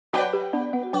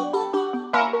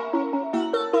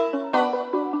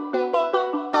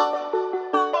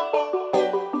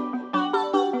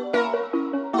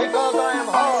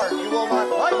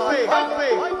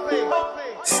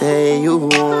Say you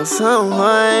want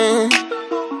someone.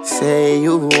 Say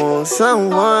you want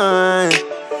someone.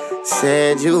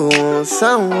 Said you want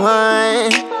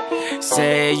someone.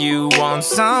 Say you want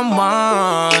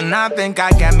someone. I think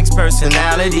I got mixed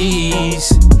personalities.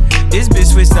 This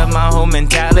bitch switched up my whole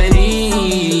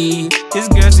mentality. This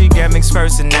girl, she got mixed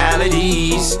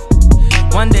personalities.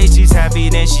 One day she's happy,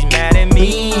 then she's mad at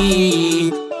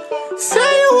me. Say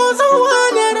you want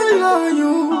someone that'll love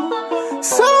you,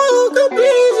 someone who can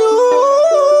please you,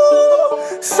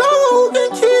 someone who can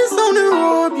kiss on and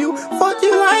rob you. Fuck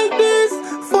you like this,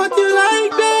 fuck you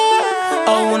like that.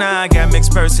 Oh, now I got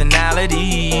mixed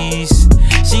personalities.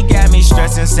 She got me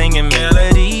stressing, singing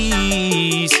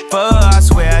melodies. For her, I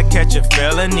swear I catch a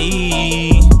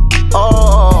felony.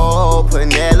 Oh,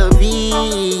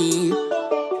 Penelope.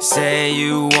 Say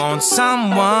you want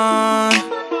someone.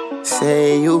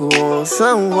 Say you want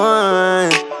someone.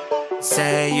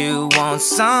 Say you want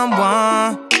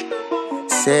someone.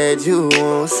 Said you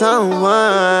want someone.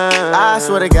 I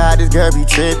swear to God, this girl be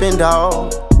trippin',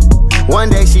 dawg. One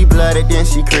day she blooded, then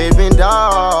she cribbin',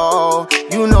 dawg.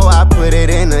 You know I put it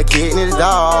in her kidneys,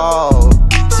 dawg.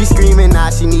 She screamin' now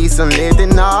she needs some lifting,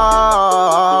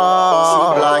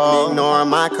 dawg. She blocking, ignoring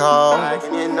my call.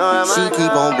 She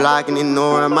keep on blocking,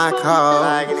 ignoring my call.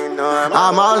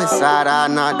 I'm all inside, I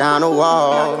knock down the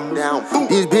wall.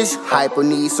 This bitch hyper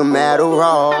needs some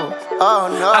Adderall. Oh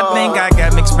no. I think I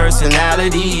got mixed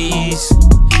personalities.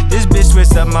 This bitch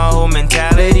switched up my whole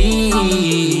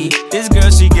mentality. This girl,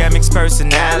 she got mixed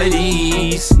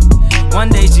personalities. One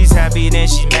day she's happy, then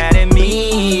she's mad at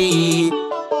me.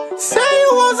 Say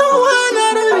you want someone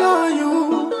that'll love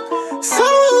you,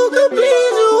 someone who can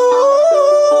please you,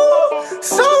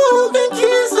 someone who can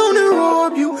kiss on and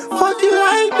rob you. Fuck you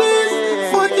like this,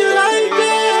 fuck you like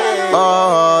that.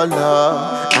 Oh Lord,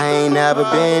 I ain't never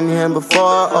been here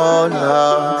before. Oh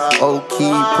Lord, oh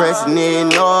keep pressing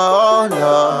it. Oh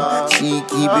Lord, she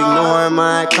keep ignoring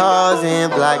my calls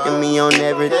and blocking me on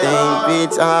everything,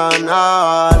 bitch. Oh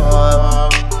no,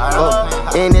 oh,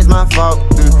 and it's my fault.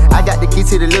 I got the key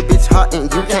to the little bitch heart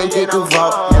and you can't get the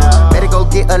vault. Better go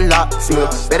get a lock,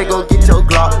 better go get your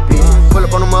Glock, bitch. Pull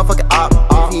up on the motherfucking op.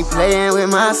 He playin' with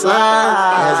my slime.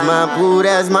 That's my boo,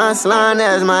 that's my slime,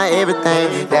 that's my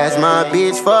everything. That's my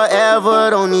bitch forever,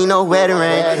 don't need no wedding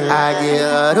ring. I give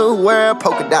her the world,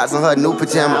 polka dots on her new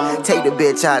pajama. Take the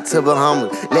bitch out to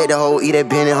Bahamas, let the hoe eat that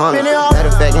Benny Hunter. Matter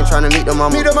of fact, ain't tryna meet the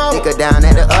mama. Take her down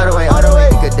at the other way.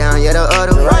 Take her down, yeah, the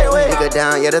other way. Take her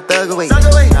down, yeah, the thug away.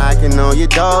 Knocking on your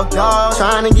door,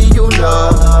 trying to give you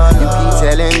love. You keep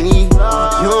telling me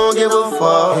you don't give a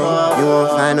fuck. You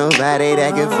won't find nobody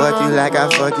that can fuck you like I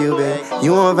fuck you, babe.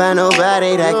 You won't find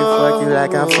nobody that can fuck you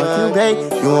like I fuck you, babe.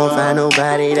 You won't find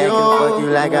nobody that can fuck you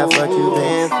like I fuck you,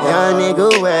 babe. Young nigga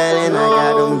well and I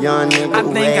got them young nigga I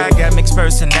think I got mixed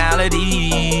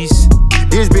personalities.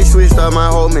 This bitch switched up my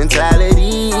whole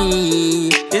mentality.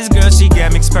 This girl, she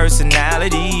got mixed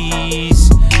personalities.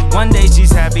 One day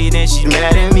she's happy, then she's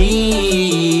mad at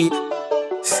me.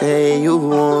 Say you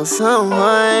want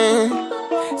someone.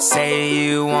 Say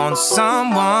you want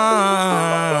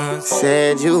someone.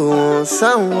 Said you want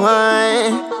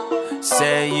someone.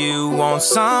 Say you want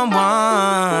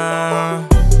someone.